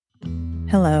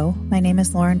Hello, my name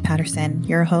is Lauren Patterson,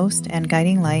 your host and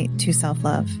guiding light to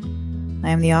self-love. I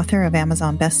am the author of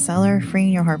Amazon bestseller,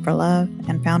 Freeing Your Heart for Love,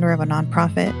 and founder of a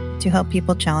nonprofit to help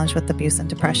people challenged with abuse and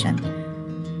depression.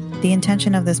 The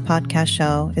intention of this podcast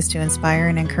show is to inspire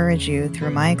and encourage you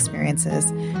through my experiences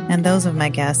and those of my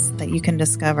guests that you can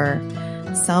discover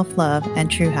self-love and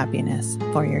true happiness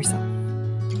for yourself.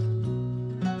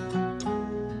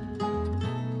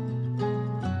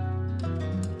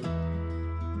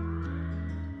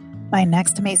 My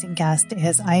next amazing guest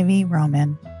is Ivy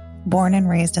Roman. Born and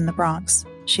raised in the Bronx,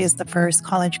 she is the first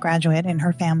college graduate in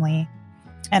her family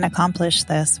and accomplished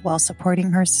this while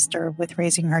supporting her sister with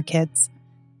raising her kids.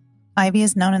 Ivy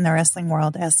is known in the wrestling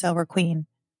world as Silver Queen.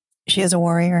 She is a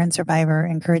warrior and survivor,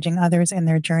 encouraging others in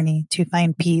their journey to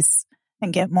find peace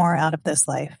and get more out of this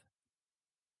life.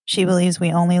 She believes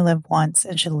we only live once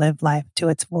and should live life to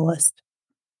its fullest.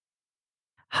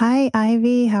 Hi,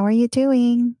 Ivy. How are you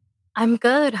doing? I'm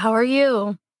good. How are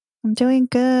you? I'm doing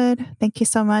good. Thank you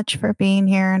so much for being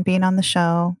here and being on the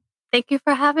show. Thank you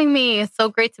for having me. It's so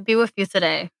great to be with you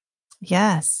today.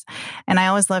 Yes. And I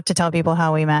always love to tell people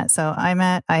how we met. So I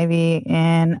met Ivy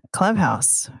in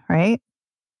Clubhouse, right?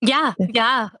 Yeah.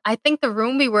 I think the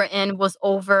room we were in was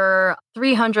over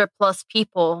 300 plus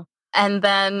people. And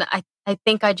then I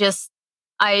think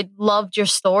I loved your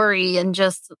story and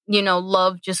just,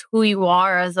 loved just who you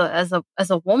are as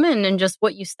a woman and just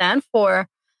what you stand for.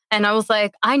 And I was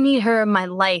like, I need her in my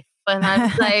life. And I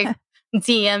was like,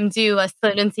 DM'd you. I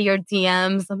slid into your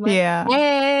DMs. I'm like,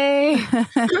 Hey,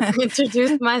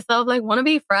 introduced myself, like, want to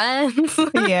be friends.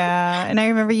 Yeah. And I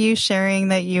remember you sharing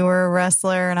that you were a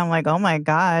wrestler and I'm like, oh my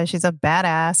gosh, she's a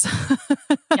badass.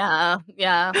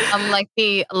 Yeah. I'm like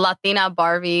the Latina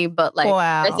Barbie, but like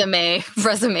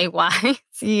resume wise.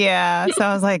 Yeah. So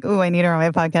I was like, ooh, I need her on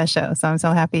my podcast show. So I'm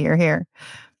so happy you're here.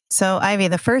 So Ivy,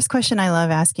 the first question I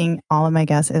love asking all of my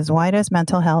guests is, why does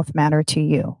mental health matter to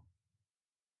you?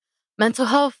 Mental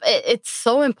health, it's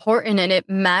so important and it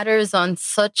matters on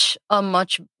such a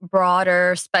much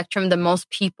broader spectrum than most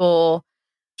people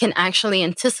can actually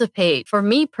anticipate. For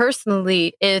me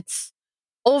personally, it's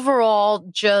overall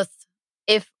just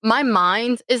if my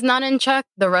mind is not in check,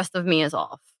 the rest of me is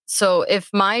off. So if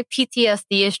my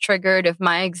PTSD is triggered, if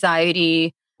my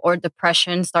anxiety or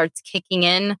depression starts kicking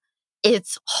in,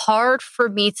 it's hard for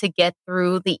me to get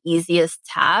through the easiest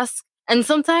task. And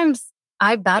sometimes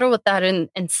I battle with that in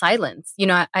silence.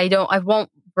 I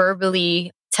won't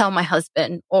verbally tell my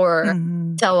husband or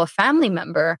tell a family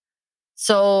member.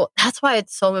 So that's why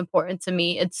it's so important to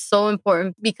me. It's so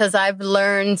important because I've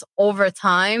learned over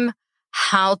time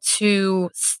how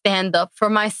to stand up for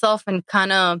myself and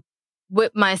kind of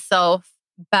whip myself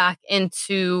back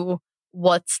into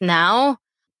what's now.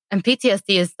 And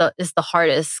PTSD is the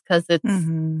hardest because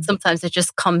it's sometimes it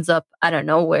just comes up out of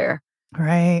nowhere.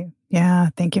 Right. Yeah.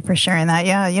 Thank you for sharing that.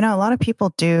 Yeah. A lot of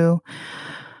people don't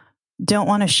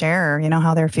want to share,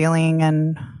 how they're feeling.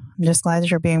 And I'm just glad that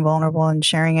you're being vulnerable and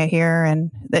sharing it here.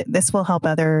 And this will help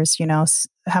others,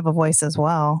 have a voice as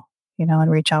well, and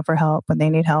reach out for help when they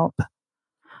need help.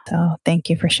 So thank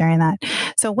you for sharing that.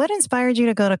 So what inspired you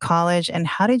to go to college and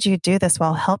how did you do this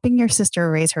while helping your sister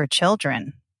raise her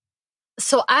children?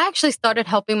 So I actually started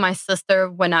helping my sister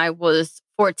when I was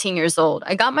 14 years old.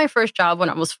 I got my first job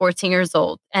when I was 14 years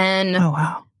old. And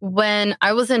when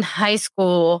I was in high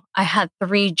school, I had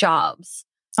 3 jobs.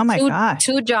 Oh my gosh.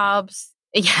 2 jobs.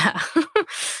 Yeah.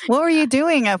 What were you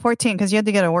doing at 14? Because you had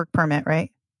to get a work permit,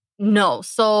 right? No.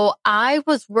 So I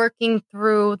was working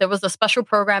there was a special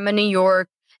program in New York.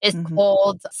 It's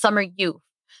called Summer Youth.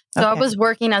 So I was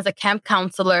working as a camp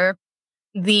counselor.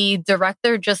 The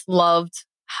director just loved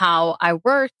how I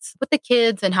worked with the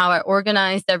kids and how I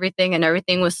organized everything, and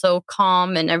everything was so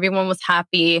calm and everyone was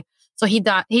happy. So he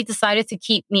decided to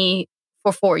keep me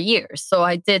for 4 years. So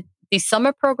I did the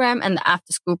summer program and the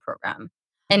after school program.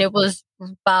 And it was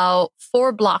about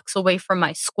 4 blocks away from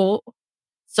my school.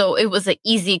 So it was an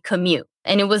easy commute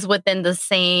and it was within the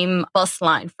same bus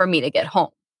line for me to get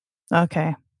home.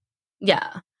 Okay.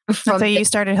 Yeah. So you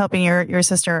started helping your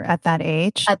sister at that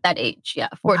age? At that age, yeah.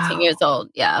 14 years old.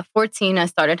 Yeah. 14, I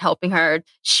started helping her.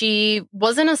 She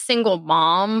wasn't a single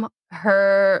mom.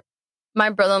 My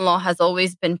brother-in-law has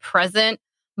always been present,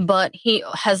 but he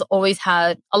has always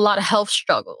had a lot of health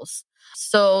struggles.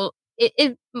 So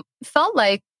it felt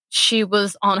like she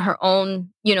was on her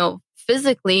own,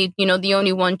 physically, the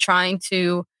only one trying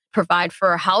to provide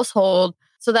for a household.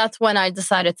 So that's when I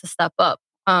decided to step up.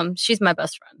 She's my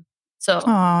best friend. So,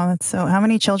 how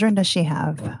many children does she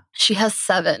have? She has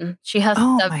 7. She has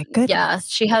 7. My goodness. Yeah,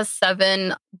 she has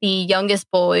 7. The youngest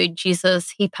boy,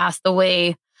 Jesus, he passed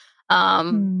away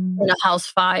in a house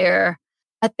fire.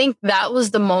 I think that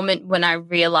was the moment when I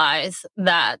realized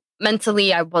that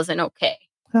mentally I wasn't okay.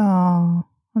 Oh,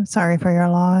 I'm sorry for your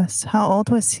loss. How old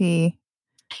was he?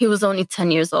 He was only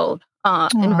 10 years old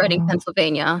in Reading, Oh,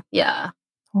 Pennsylvania. Yeah.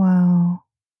 wow.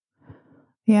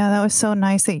 Yeah, that was so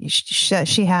nice that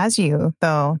she has you,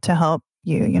 though, to help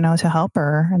you, to help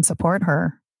her and support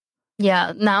her.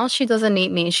 Yeah. Now she doesn't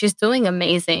need me. She's doing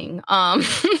amazing.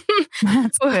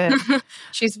 That's good.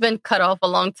 She's been cut off a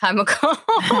long time ago,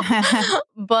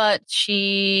 but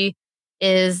she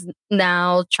is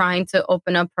now trying to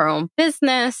open up her own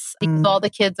business because all the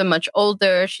kids are much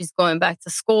older. She's going back to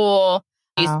school.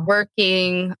 She's Wow.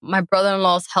 working. My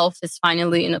brother-in-law's health is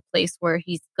finally in a place where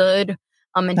he's good.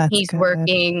 And That's he's good.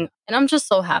 working. And I'm just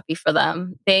so happy for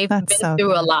them. They've That's been so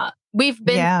through a good. lot.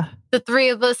 Yeah. The three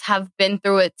of us have been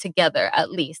through it together, at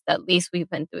least. At least we've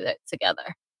been through it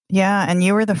together. Yeah. And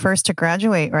you were the first to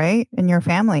graduate, right? In your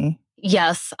family.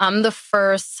 Yes, I'm the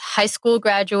first high school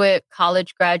graduate,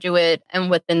 college graduate,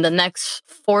 and within the next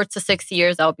 4 to 6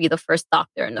 years, I'll be the first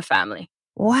doctor in the family.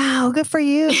 Wow. Good for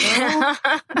you, girl.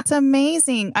 That's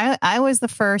amazing. I was the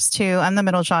first to, I'm the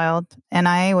middle child, and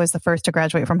I was the first to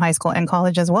graduate from high school and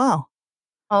college as well.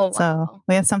 Oh, wow. So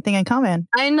we have something in common.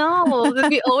 I know.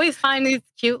 We always find these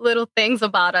cute little things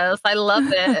about us. I love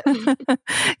it.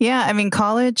 Yeah. I mean,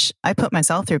 college, I put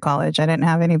myself through college. I didn't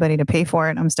have anybody to pay for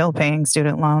it. I'm still paying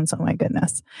student loans. Oh my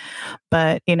goodness.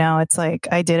 But, it's like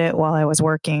I did it while I was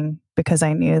working because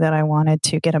I knew that I wanted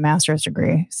to get a master's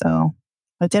degree. So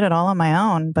I did it all on my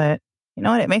own. But you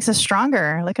know what? It makes us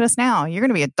stronger. Look at us now. You're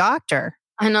going to be a doctor.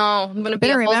 I know. I'm going to be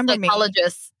a whole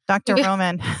psychologist. Dr.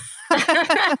 Roman.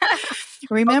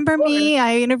 Remember me?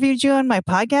 I interviewed you on my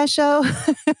podcast show.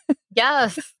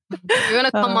 Yes. You're going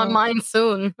to come on mine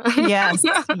soon. Yes.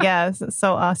 Yes.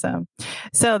 So awesome.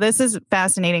 So this is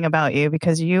fascinating about you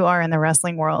because you are in the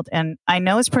wrestling world. And I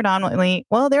know it's predominantly,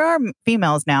 well, there are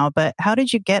females now, but how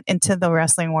did you get into the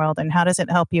wrestling world and how does it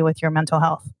help you with your mental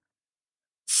health?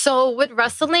 So with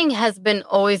wrestling has been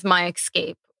always my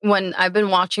escape. When I've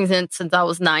been watching it since I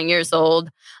was 9 years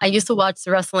old, I used to watch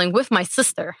wrestling with my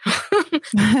sister.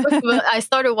 I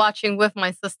started watching with my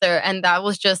sister, and that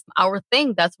was just our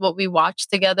thing. That's what we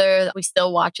watched together. We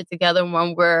still watch it together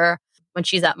when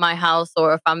she's at my house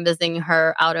or if I'm visiting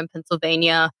her out in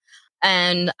Pennsylvania.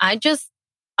 And I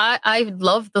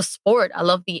love the sport. I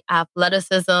love the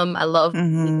athleticism. I love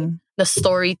the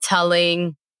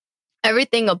storytelling.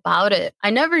 Everything about it. I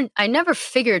never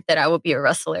figured that I would be a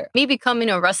wrestler. Me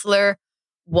becoming a wrestler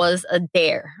was a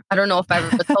dare. I don't know if I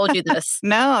ever told you this.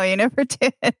 No, you never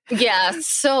did. Yeah.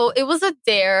 So it was a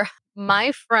dare.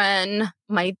 My friend,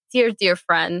 my dear, dear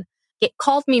friend,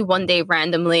 called me one day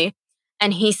randomly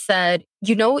and he said,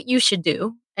 "You know what you should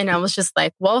do?" And I was just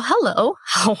like, "Well, hello.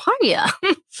 How are you?"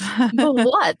 "But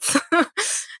what?"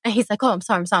 And he's like, "Oh, I'm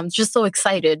sorry. I'm just so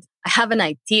excited. I have an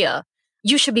idea.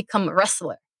 You should become a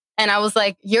wrestler." And I was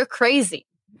like, "You're crazy.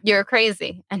 You're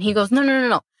crazy." And he goes,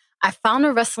 No. I found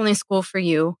a wrestling school for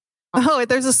you. Oh,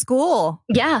 there's a school.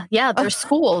 Yeah. There's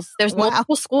schools. There's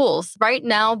multiple schools. Right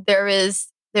now,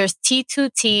 there's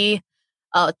T2T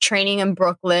training in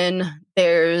Brooklyn.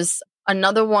 There's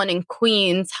another one in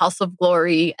Queens, House of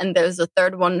Glory. And there's a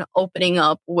third one opening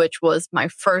up, which was my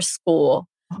first school.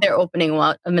 They're opening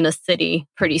one in a city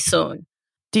pretty soon.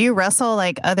 Do you wrestle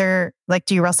do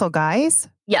you wrestle guys?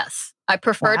 Yes. I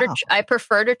prefer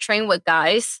to train with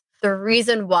guys. The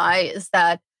reason why is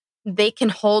that they can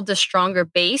hold a stronger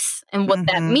base. And what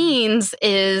that means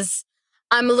is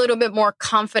I'm a little bit more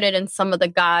confident in some of the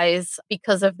guys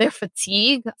because of their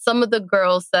fatigue. Some of the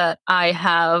girls that I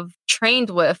have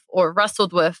trained with or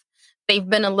wrestled with, they've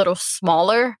been a little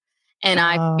smaller. And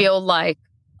I feel like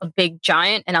a big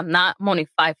giant, and I'm not. I'm only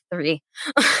 5'3".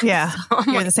 Yeah,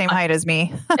 so you're the same height as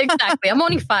me. Exactly. I'm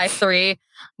only 5'3",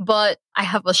 but I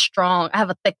have a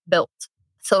thick build.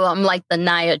 So I'm like the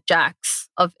Nia Jax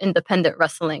of independent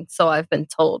wrestling. So I've been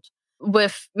told,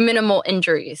 with minimal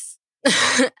injuries.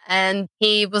 And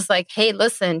he was like, "Hey,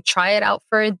 listen, try it out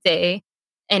for a day.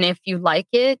 And if you like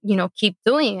it, keep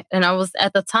doing it." And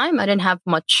at the time, I didn't have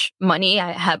much money.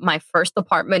 I had my first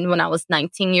apartment when I was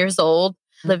 19 years old,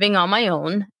 living on my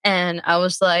own. And I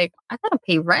was like, I gotta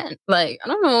pay rent. Like, I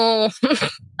don't know.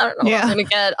 I don't know where I'm going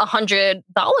to get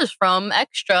 $100 from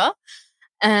extra.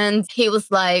 And he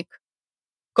was like,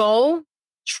 "Go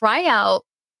try out,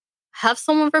 have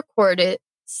someone record it,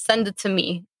 send it to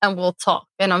me and we'll talk."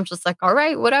 And I'm just like, all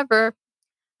right, whatever.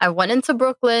 I went into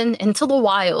Brooklyn, into the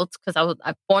wild, because I was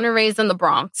born and raised in the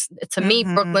Bronx. To me,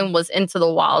 Brooklyn was into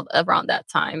the wild around that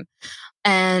time.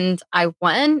 And I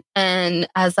went, and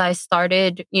as I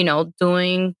started,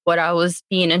 doing what I was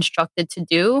being instructed to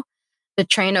do, the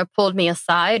trainer pulled me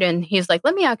aside and he's like,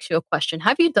 let me ask you a question.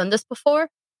 Have you done this before?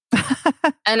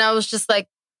 And I was just like,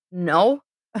 no.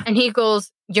 And he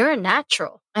goes, you're a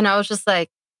natural. And I was just like,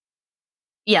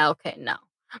 yeah, okay, no.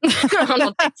 I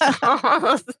don't think so. I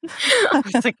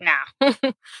was like, nah.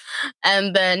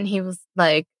 And then he was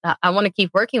like, I want to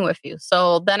keep working with you.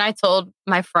 So then I told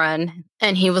my friend,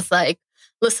 and he was like,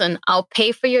 listen, I'll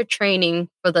pay for your training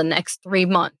for the next 3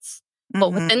 months.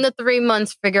 But within the 3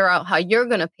 months, figure out how you're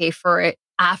going to pay for it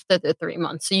after the 3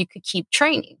 months so you could keep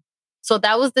training. So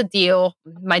that was the deal.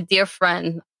 My dear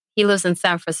friend, he lives in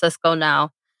San Francisco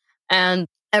now. And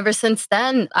ever since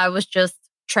then, I was just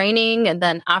training. And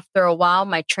then after a while,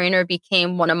 my trainer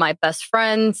became one of my best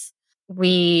friends.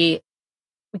 We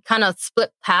kind of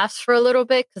split paths for a little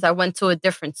bit because I went to a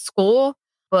different school.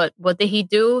 But what did he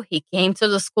do? He came to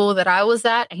the school that I was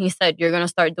at and he said, you're going to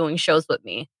start doing shows with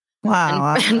me.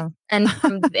 Wow. And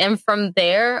from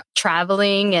there,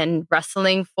 traveling and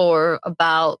wrestling for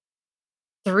about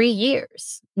 3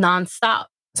 years nonstop.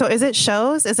 So is it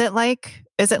shows? Is it like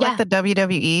the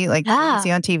WWE, like you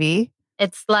see on TV?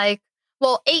 It's like,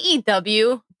 well,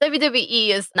 AEW, WWE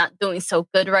is not doing so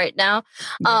good right now.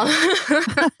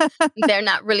 They're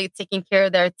not really taking care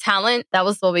of their talent. That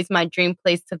was always my dream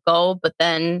place to go. But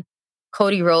then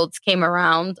Cody Rhodes came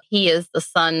around. He is the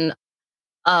son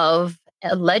of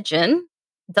a legend,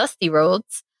 Dusty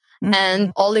Rhodes,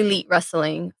 and All Elite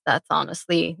Wrestling. That's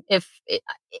honestly,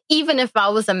 even if I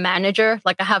was a manager,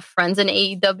 like I have friends in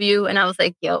AEW, and I was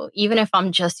like, yo, even if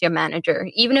I'm just your manager,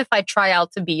 even if I try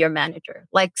out to be your manager,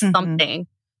 like something,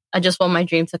 I just want my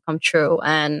dream to come true.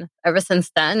 And ever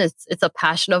since then, it's a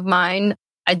passion of mine.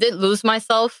 I did lose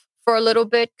myself for a little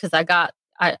bit because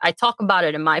I talk about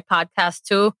it in my podcast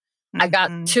too. I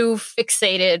got too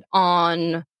fixated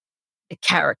on the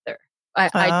character.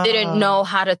 I didn't know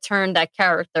how to turn that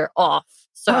character off.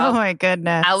 So, oh my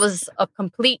goodness, I was a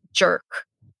complete jerk.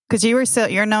 Because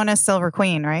you're known as Silver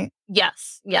Queen, right?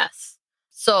 Yes.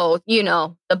 So,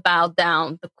 the bow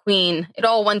down, the queen, it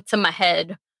all went to my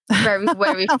head very,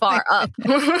 very far up.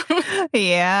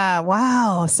 Yeah.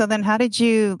 Wow. So then how did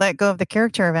you let go of the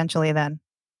character eventually then?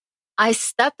 I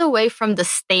stepped away from the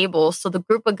stable. So the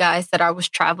group of guys that I was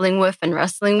traveling with and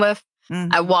wrestling with,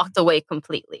 I walked away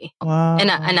completely. Wow. And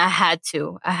I had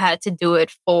to do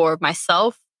it for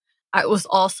myself. I was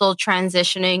also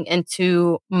transitioning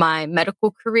into my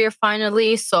medical career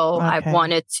finally. So I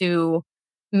wanted to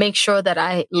make sure that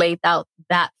I laid out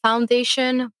that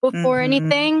foundation before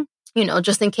anything,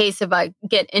 just in case if I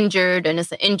get injured and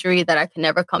it's an injury that I can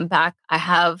never come back, I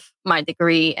have my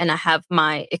degree and I have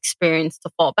my experience to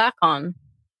fall back on.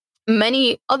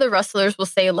 Many other wrestlers will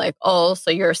say like, oh, so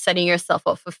you're setting yourself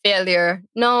up for failure.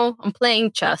 No, I'm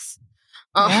playing chess.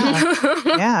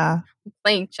 Yeah. I'm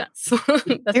playing chess.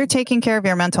 You're taking care of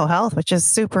your mental health, which is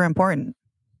super important.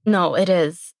 No, it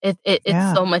is. It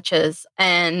so much is.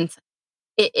 And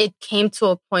it came to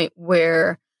a point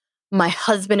where my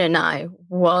husband and I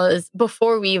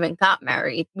before we even got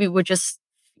married, we were just,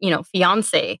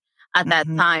 fiance at that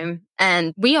time.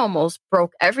 And we almost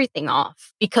broke everything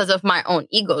off because of my own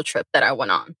ego trip that I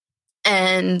went on.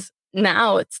 And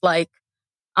now it's like,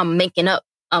 I'm making up.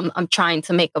 I'm trying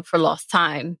to make up for lost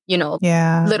time,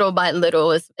 little by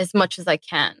little, as much as I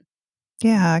can.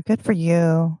 Yeah. Good for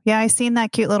you. Yeah. I seen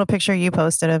that cute little picture you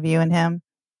posted of you and him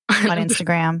on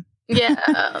Instagram. Yeah.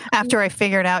 After I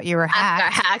figured out you were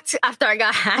hacked. After I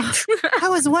got hacked. I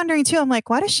was wondering too. I'm like,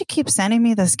 why does she keep sending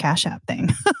me this Cash App thing?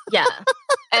 Yeah.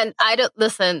 And I don't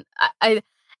listen.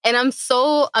 And I'm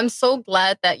so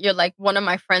glad that you're like one of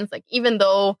my friends. Like, even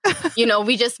though,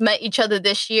 we just met each other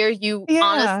this year, you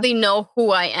honestly know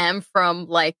who I am from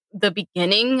like the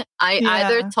beginning. I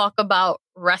either talk about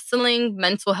wrestling,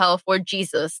 mental health, or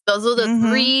Jesus. Those are the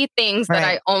three things that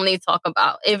I only talk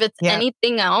about. If it's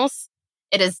anything else,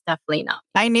 it is definitely not.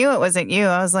 I knew it wasn't you.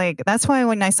 I was like, that's why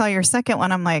when I saw your second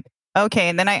one, I'm like, okay.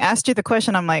 And then I asked you the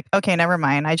question. I'm like, okay, never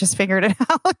mind. I just figured it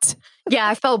out. Yeah,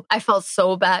 I felt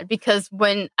so bad because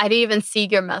when I didn't even see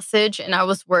your message and I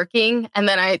was working, and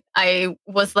then I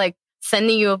was like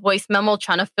sending you a voice memo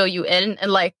trying to fill you in,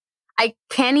 and like I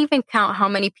can't even count how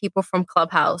many people from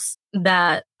Clubhouse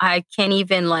that I can't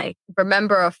even like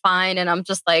remember or find, and I'm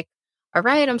just like, all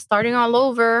right, I'm starting all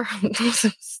over.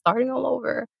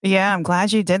 Yeah, I'm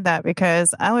glad you did that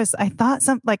because I thought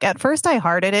at first I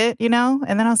hearted it, and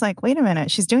then I was like, wait a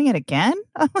minute, she's doing it again?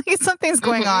 I'm like, something's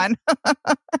going on.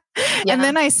 And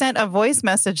then I sent a voice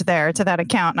message there to that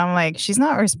account and I'm like, she's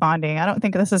not responding. I don't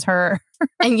think this is her.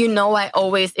 And I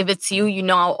always, if it's you,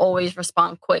 I'll always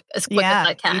respond as quick as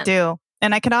I can. You do.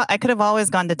 And I could have always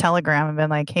gone to Telegram and been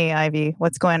like, "Hey, Ivy,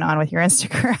 what's going on with your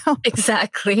Instagram?"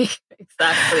 Exactly.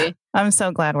 Exactly. I'm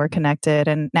so glad we're connected.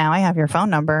 And now I have your phone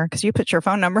number because you put your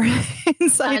phone number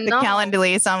inside the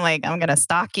Calendly. So I'm like, I'm going to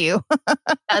stalk you.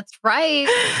 That's right.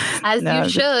 As you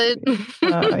should.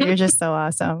 You're just so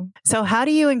awesome. So how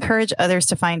do you encourage others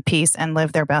to find peace and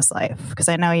live their best life? Because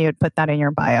I know you would put that in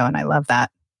your bio and I love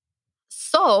that.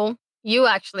 So you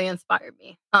actually inspired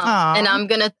me. And I'm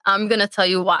gonna tell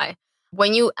you why.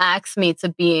 When you asked me to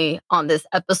be on this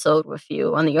episode with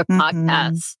you on your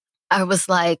podcast, I was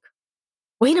like,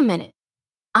 wait a minute.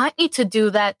 I need to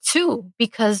do that too,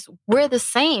 because we're the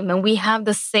same and we have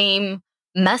the same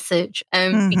message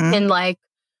and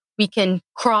we can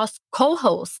cross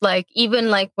co-host. Like even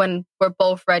like when we're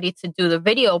both ready to do the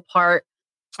video part,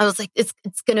 I was like, it's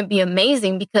going to be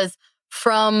amazing because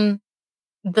from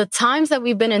the times that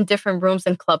we've been in different rooms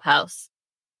in Clubhouse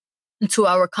to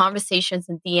our conversations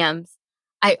and DMs,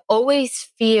 I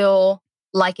always feel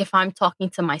like if I'm talking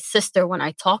to my sister when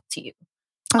I talk to you.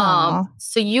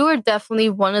 So you are definitely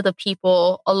one of the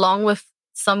people, along with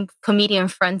some comedian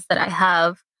friends that I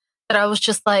have, that I was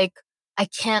just like, I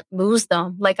can't lose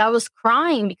them. Like I was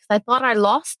crying because I thought I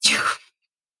lost you.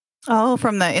 Oh,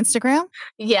 from the Instagram?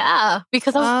 Yeah,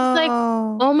 because I was just like,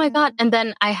 oh my God. And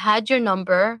then I had your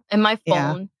number in my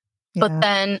phone, but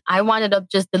then I wound up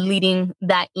just deleting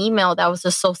that email that was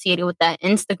associated with that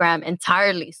Instagram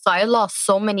entirely. So I lost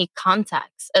so many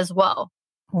contacts as well.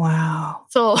 Wow.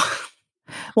 So...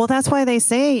 Well, that's why they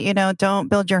say, you know, don't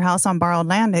build your house on borrowed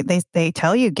land. They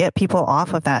tell you get people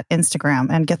off of that Instagram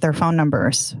and get their phone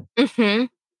numbers. For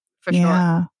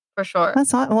sure. For sure.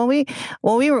 That's all.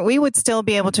 Well, we would still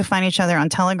be able to find each other on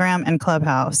Telegram and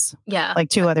Clubhouse. Yeah. Like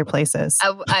two other places.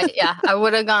 I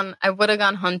would have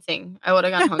gone hunting.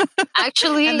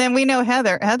 Actually. And then we know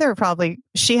Heather. Heather probably,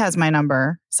 she has my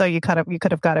number. So you could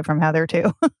have got it from Heather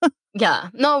too. Yeah.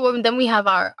 No, well, then we have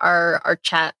our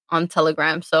chat on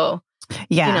Telegram. So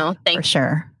yeah, you know, for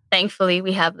sure. Thankfully,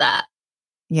 we have that.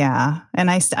 Yeah, and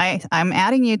I'm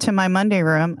adding you to my Monday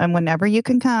room, and whenever you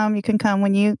can come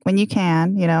when you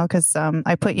can, you know, because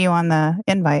I put you on the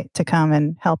invite to come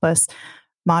and help us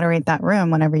moderate that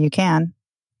room whenever you can.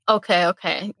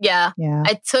 Okay, yeah.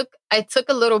 I took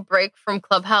a little break from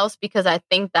Clubhouse because I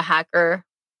think the hacker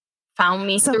found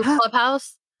me through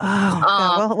Clubhouse. Oh,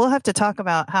 God. We'll have to talk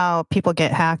about how people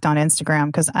get hacked on Instagram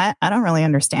because I don't really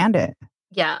understand it.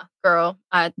 Yeah, girl.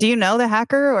 Do you know the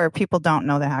hacker or people don't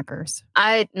know the hackers?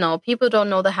 No, people don't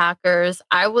know the hackers.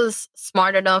 I was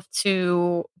smart enough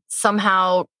to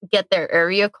somehow get their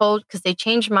area code because they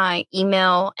changed my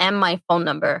email and my phone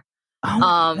number.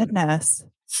 Oh my goodness.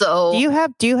 So do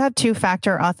you have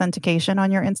two-factor authentication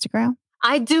on your Instagram?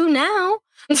 I do now.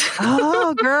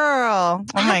 Oh, girl.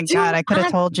 Oh my God. I could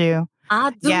have told you.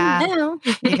 I do now.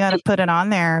 You got to put it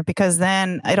on there because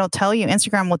then it'll tell you,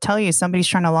 Instagram will tell you somebody's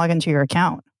trying to log into your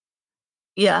account.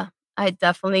 Yeah, I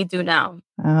definitely do now.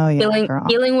 Oh, yeah.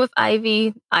 Healing with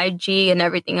Ivy, IG, and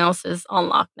everything else is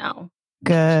unlocked now.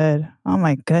 Good. Oh,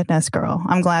 my goodness, girl.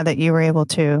 I'm glad that you were able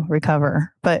to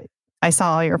recover. But I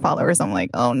saw all your followers. I'm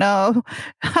like, oh, no.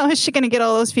 How is she going to get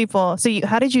all those people? So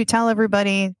how did you tell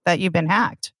everybody that you've been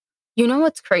hacked? You know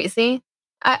what's crazy?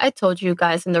 I told you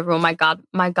guys in the room, my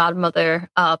godmother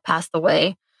passed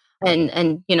away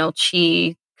and, you know,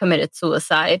 she committed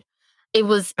suicide.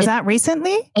 Was that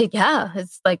recently? Yeah.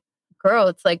 It's like, girl,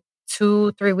 it's like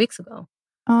 2-3 weeks ago.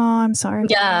 Oh, I'm sorry.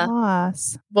 Yeah.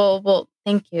 Loss. Well,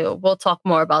 thank you. We'll talk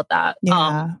more about that.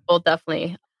 Yeah. Well,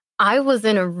 definitely. I was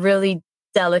in a really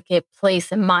delicate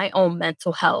place in my own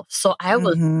mental health. So I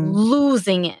was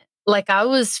losing it. Like I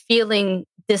was feeling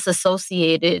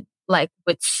disassociated, like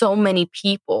with so many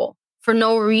people for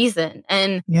no reason.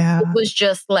 And it was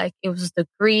just like, it was the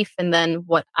grief. And then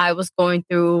what I was going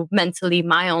through mentally,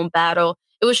 my own battle,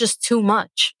 it was just too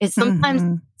much. It's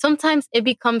sometimes it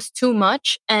becomes too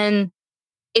much. And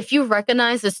if you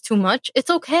recognize it's too much, it's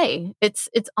okay. It's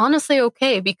honestly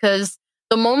okay because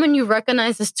the moment you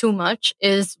recognize it's too much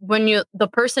is when the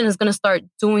person is going to start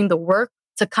doing the work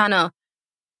to kind of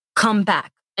come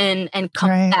back and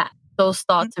combat those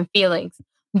thoughts and feelings.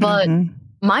 But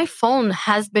my phone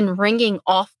has been ringing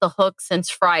off the hook since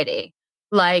Friday.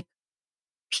 Like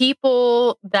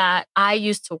people that I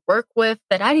used to work with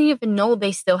that I didn't even know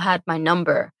they still had my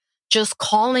number, just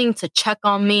calling to check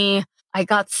on me. I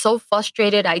got so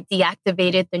frustrated. I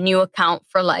deactivated the new account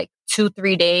for like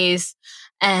 2-3 days.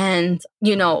 And,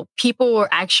 you know, people were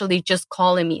actually just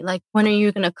calling me like, when are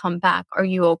you going to come back? Are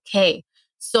you okay?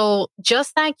 So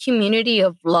just that community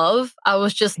of love, I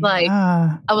was just like,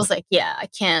 yeah, I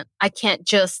can't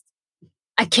just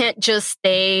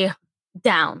stay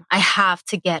down. I have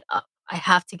to get up. I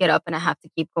have to get up and I have to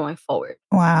keep going forward.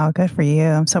 Wow. Good for you.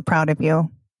 I'm so proud of you.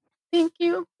 Thank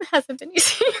you. It hasn't been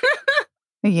easy.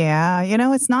 Yeah.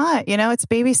 It's not, it's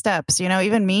baby steps.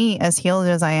 Even me, as healed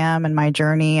as I am in my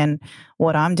journey and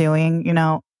what I'm doing,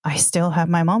 I still have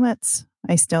my moments.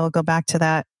 I still go back to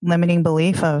that limiting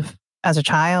belief of as a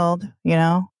child,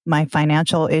 my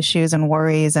financial issues and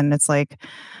worries. And it's like,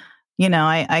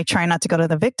 I try not to go to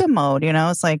the victim mode.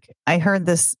 It's like I heard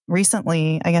this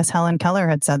recently. I guess Helen Keller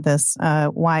had said this.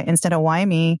 Why instead of why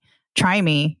me, try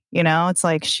me. It's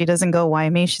like she doesn't go why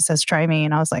me. She says try me.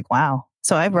 And I was like, wow.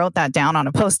 So I wrote that down on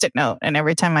a Post-it note. And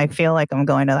every time I feel like I'm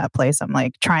going to that place, I'm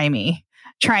like, try me.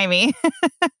 Try me.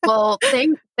 Well,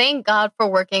 thank God for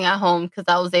working at home because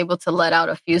I was able to let out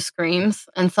a few screams.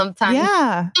 And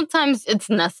sometimes it's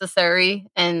necessary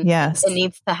and Yes. it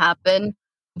needs to happen.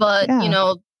 But,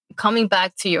 coming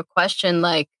back to your question,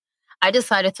 like I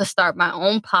decided to start my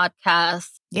own podcast.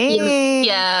 Yay.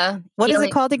 Yeah. What is it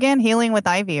called again? Healing with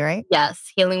Ivy, right?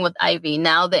 Yes. Healing with Ivy.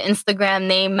 Now the Instagram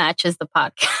name matches the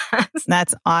podcast.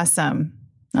 That's awesome.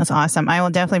 That's awesome. I will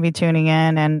definitely be tuning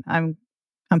in, and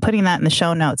I'm putting that in the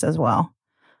show notes as well.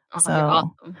 Oh, so you're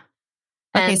awesome.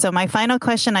 Okay, so my final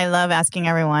question I love asking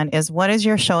everyone is, what is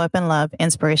your show up in love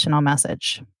inspirational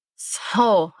message?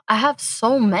 So I have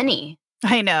so many.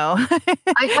 I know.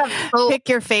 Pick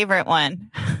your favorite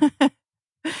one.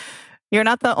 You're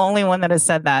not the only one that has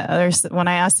said that. When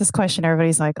I ask this question,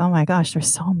 everybody's like, oh my gosh,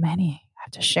 there's so many I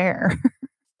have to share.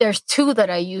 There's two that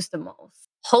I use the most.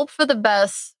 Hope for the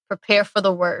best, prepare for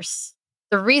the worst.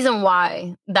 The reason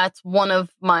why that's one of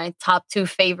my top two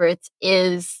favorites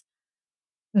is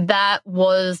that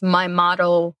was my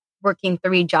motto working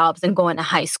 3 jobs and going to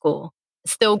high school,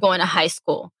 still going to high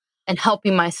school and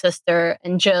helping my sister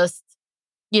and just,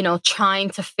 trying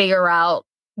to figure out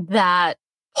that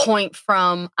point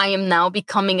from I am now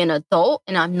becoming an adult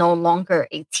and I'm no longer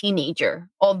a teenager.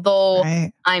 Although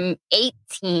I'm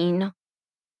 18,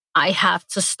 I have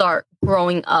to start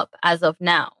growing up as of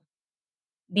now.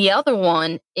 The other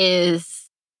one is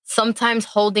sometimes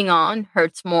holding on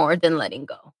hurts more than letting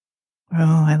go.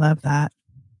 Oh, I love that.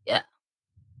 Yeah.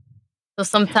 So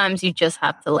sometimes you just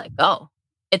have to let go.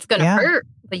 It's going to hurt,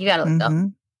 but you got to let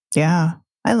go. Yeah.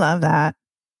 I love that.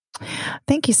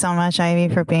 Thank you so much,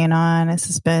 Ivy, for being on. This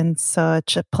has been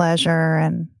such a pleasure.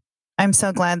 And I'm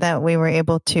so glad that we were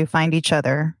able to find each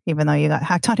other, even though you got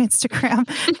hacked on Instagram.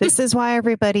 This is why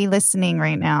everybody listening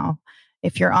right now,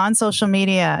 if you're on social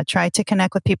media, try to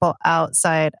connect with people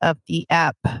outside of the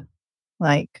app,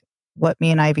 like what me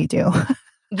and Ivy do.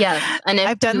 Yes. And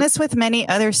I've done this with many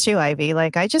others too, Ivy.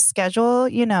 Like I just schedule,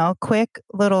 quick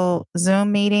little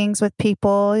Zoom meetings with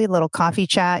people, a little coffee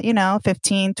chat,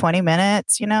 15, 20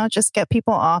 minutes, just get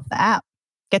people off the app,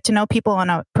 get to know people on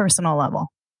a personal level.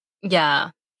 Yeah,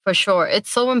 for sure. It's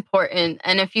so important.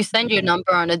 And if you send your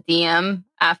number on a DM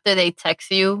after they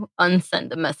text you, unsend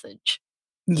the message.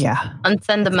 Yeah.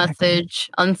 Unsend the message,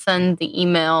 unsend the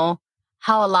email.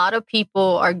 How a lot of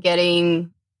people are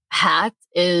getting hacked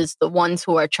is the ones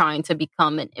who are trying to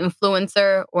become an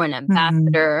influencer or an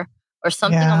ambassador or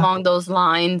something along those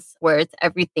lines where it's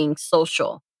everything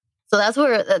social. So that's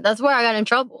where I got in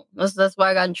trouble. That's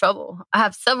why I got in trouble. I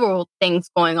have several things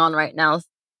going on right now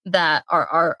that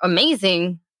are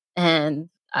amazing, and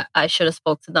I should have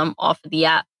spoke to them off of the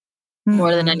app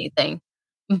more than anything.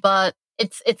 But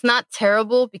it's not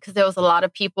terrible because there was a lot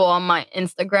of people on my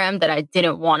Instagram that I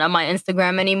didn't want on my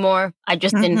Instagram anymore. I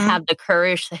just didn't have the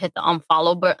courage to hit the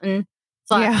unfollow button.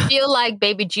 So I feel like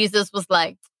baby Jesus was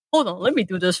like, hold on, let me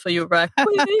do this for you, right?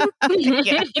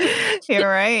 You're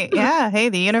right. Yeah. Hey,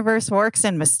 the universe works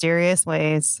in mysterious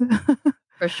ways.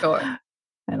 For sure.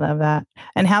 I love that.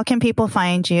 And how can people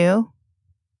find you?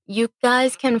 You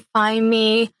guys can find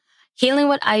me Healing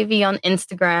with Ivy on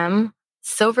Instagram,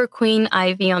 Silver Queen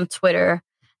Ivy on Twitter.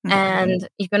 And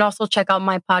you can also check out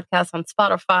my podcast on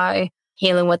Spotify,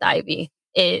 Healing with Ivy.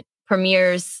 It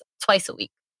premieres twice a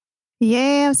week.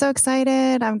 Yay, I'm so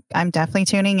excited. I'm definitely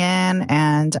tuning in,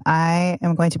 and I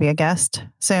am going to be a guest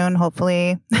soon,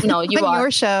 hopefully. No, you on are.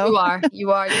 Your show.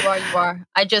 You are.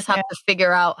 I just have to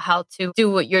figure out how to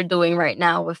do what you're doing right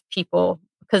now with people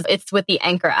because it's with the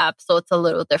Anchor app, so it's a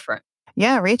little different.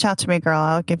 Yeah, reach out to me, girl.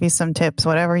 I'll give you some tips,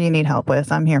 whatever you need help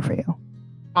with. I'm here for you.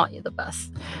 Oh, you're the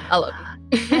best. I love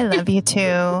you. I love you too.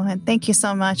 And thank you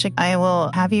so much. I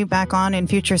will have you back on in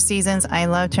future seasons. I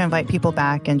love to invite people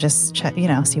back and just check,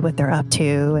 see what they're up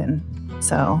to. And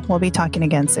so we'll be talking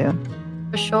again soon.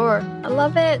 For sure. I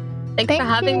love it. Thanks for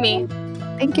having me.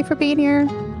 Thank you for being here.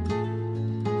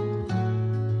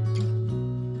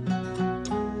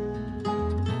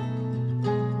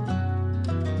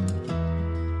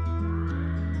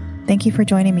 Thank you for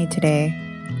joining me today.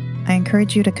 I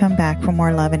encourage you to come back for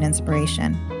more love and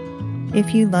inspiration.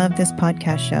 If you love this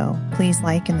podcast show, please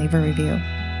like and leave a review.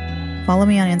 Follow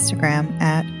me on Instagram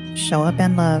at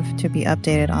showupandlove to be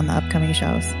updated on the upcoming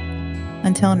shows.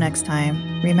 Until next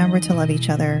time, remember to love each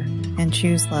other and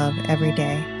choose love every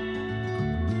day.